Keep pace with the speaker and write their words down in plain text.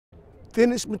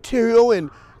finished material and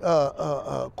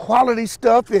quality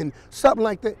stuff and something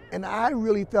like that. And I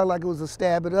really felt like it was a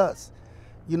stab at us.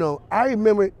 You know, I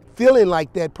remember feeling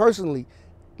like that personally.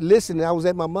 Listening, I was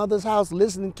at my mother's house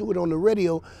listening to it on the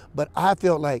radio, but I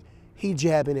felt like he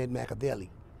jabbing at Makaveli.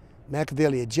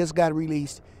 Makaveli had just got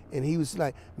released, and he was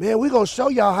like, man, we're gonna show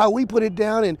y'all how we put it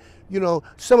down, and you know,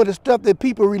 some of the stuff that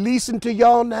people releasing to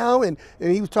y'all now, and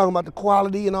he was talking about the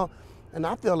quality and all. And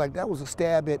I felt like that was a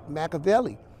stab at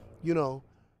Makaveli, you know.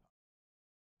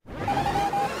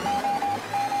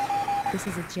 This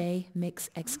is a Jmix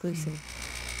exclusive.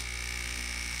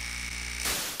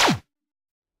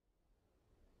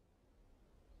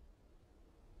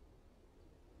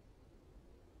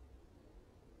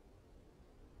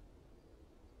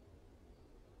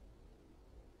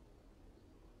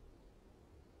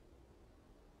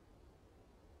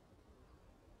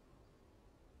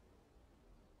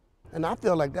 And I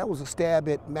felt like that was a stab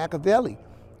at Makaveli,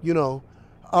 you know.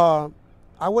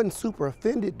 I wasn't super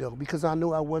offended though, because I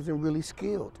knew I wasn't really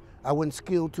skilled. I wasn't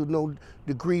skilled to no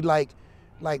degree like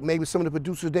maybe some of the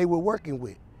producers they were working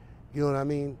with. You know what I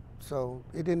mean? So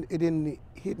it didn't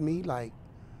hit me like,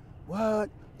 what?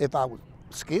 If I was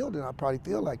skilled, then I'd probably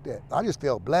feel like that. I just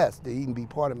felt blessed to even be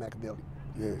part of Makaveli.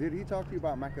 Yeah. Did he talk to you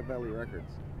about Makaveli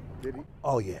Records? Did he?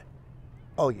 Oh yeah.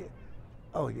 Oh yeah.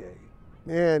 Oh yeah.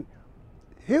 Man,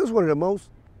 here's one of the most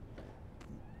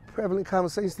prevalent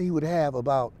conversations he would have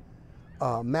about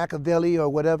Makaveli or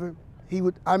whatever.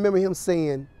 I remember him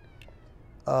saying,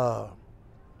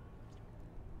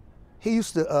 he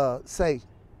used to say,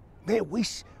 man, we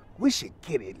should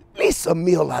get at least $1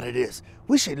 million out of this.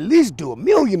 We should at least do $1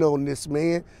 million on this,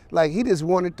 man. Like, he just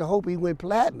wanted to hope he went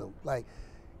platinum. Like,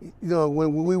 you know,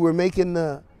 when we were making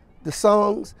the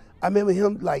songs, I remember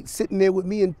him like sitting there with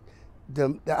me and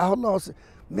the Outlaws.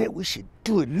 Man, we should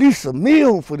do at least $1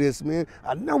 million for this, man.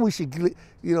 I know we should,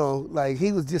 you know, like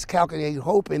he was just calculating,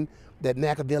 hoping that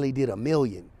Makaveli did $1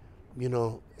 million, you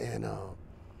know. And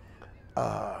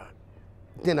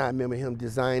then I remember him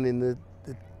designing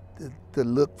the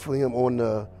look for him on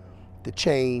the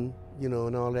chain, you know,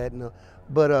 and all that.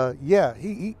 But yeah,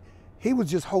 he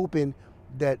was just hoping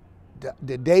that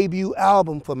the debut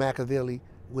album for Makaveli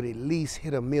would at least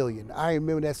hit $1 million. I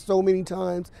remember that so many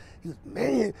times. He was,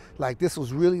 man, like this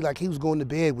was really like he was going to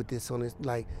bed with this on his,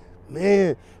 like,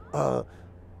 man, I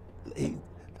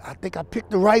think I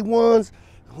picked the right ones.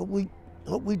 Hope we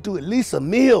do at least $1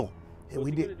 million. And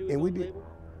we did. And we did.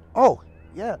 Oh,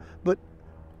 yeah. But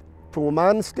from my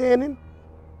understanding,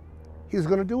 he was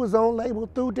going to do his own label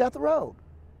through Death Row.